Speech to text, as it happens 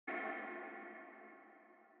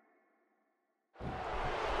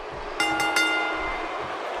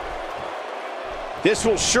This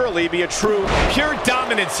will surely be a true pure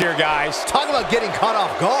dominance here, guys. Talk about getting caught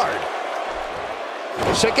off guard.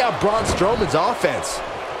 Check out Braun Strowman's offense.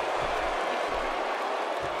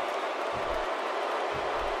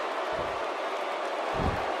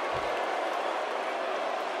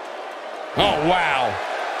 Oh, wow.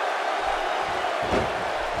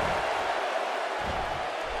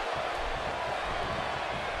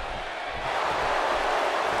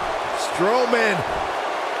 Strowman.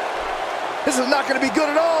 This is not going to be good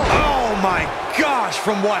at all. Oh, my gosh,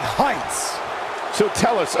 from what heights? So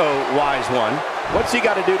tell us, oh, wise one, what's he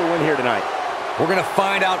got to do to win here tonight? We're going to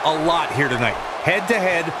find out a lot here tonight.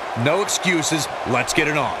 Head-to-head, no excuses. Let's get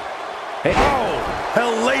it on. Hey. Oh,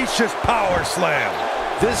 hellacious power slam.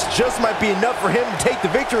 This just might be enough for him to take the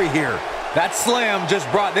victory here. That slam just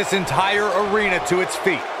brought this entire arena to its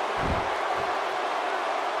feet.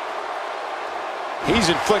 He's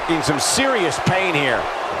inflicting some serious pain here.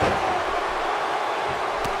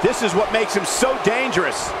 This is what makes him so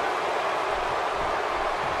dangerous.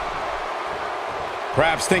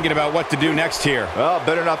 Perhaps thinking about what to do next here. Well,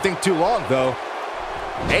 better not think too long, though.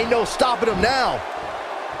 Ain't no stopping him now.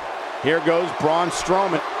 Here goes Braun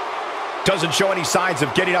Strowman. Doesn't show any signs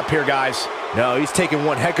of getting up here, guys. No, he's taking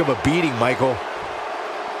one heck of a beating, Michael.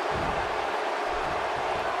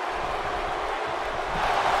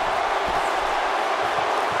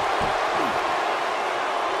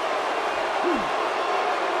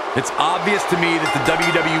 It's obvious to me that the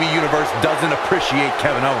WWE Universe doesn't appreciate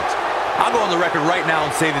Kevin Owens. I'll go on the record right now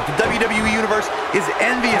and say that the WWE Universe is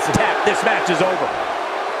envious of him. This match is over.